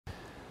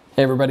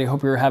Hey everybody,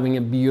 hope you're having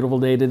a beautiful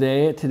day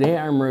today. Today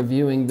I'm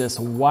reviewing this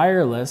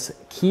wireless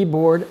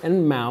keyboard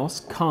and mouse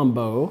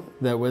combo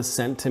that was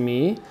sent to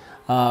me.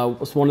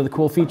 One of the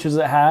cool features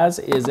it has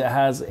is it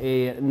has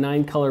a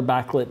 9-color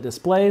backlit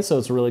display, so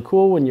it's really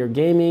cool when you're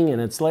gaming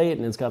and it's late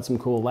and it's got some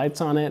cool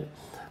lights on it.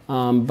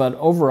 But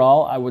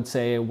overall, I would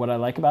say what I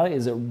like about it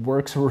is it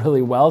works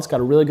really well. It's got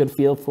a really good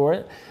feel for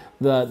it.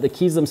 The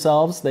keys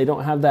themselves, they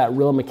don't have that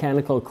real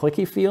mechanical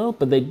clicky feel,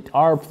 but they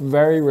are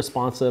very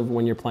responsive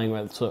when you're playing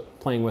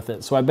with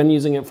it. So I've been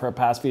using it for the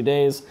past few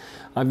days.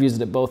 I've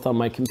used it both on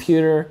my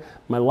computer,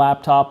 my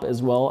laptop,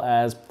 as well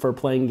as for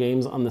playing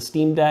games on the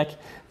Steam Deck.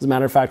 As a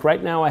matter of fact,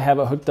 right now I have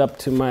it hooked up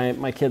to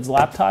my kid's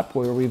laptop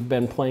where we've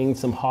been playing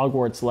some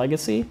Hogwarts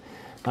Legacy.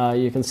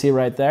 You can see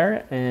right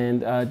there,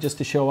 and just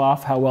to show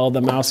off how well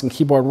the mouse and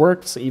keyboard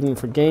works, even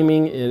for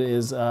gaming,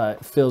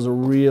 it feels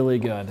really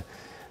good.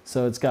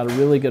 So it's got a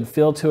really good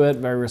feel to it,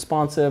 very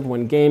responsive.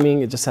 When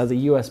gaming, it just has a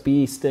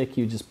USB stick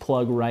you just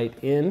plug right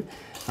in.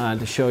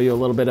 To show you a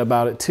little bit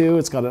about it too,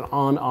 it's got an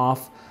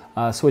on-off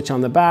switch on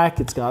the back.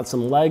 It's got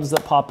some legs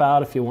that pop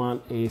out if you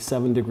want a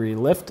 7-degree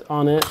lift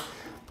on it.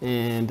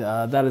 And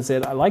that is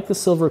it. I like the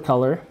silver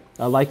color.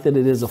 I like that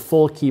it is a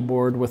full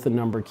keyboard with the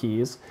number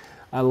keys.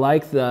 I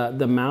like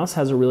the mouse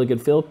has a really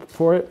good feel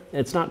for it.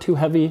 It's not too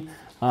heavy,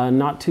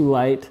 not too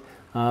light.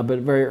 But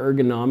very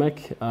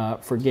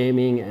ergonomic for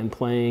gaming and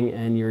playing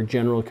and your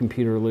general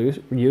computer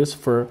use.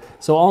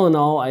 So all in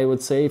all, I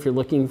would say if you're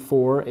looking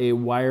for a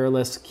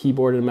wireless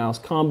keyboard and mouse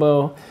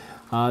combo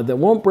that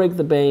won't break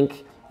the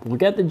bank, will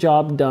get the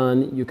job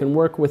done, you can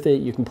work with it,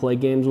 you can play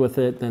games with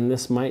it, then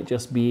this might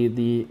just be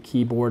the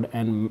keyboard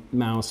and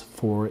mouse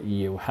for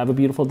you. Have a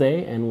beautiful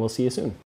day, and we'll see you soon.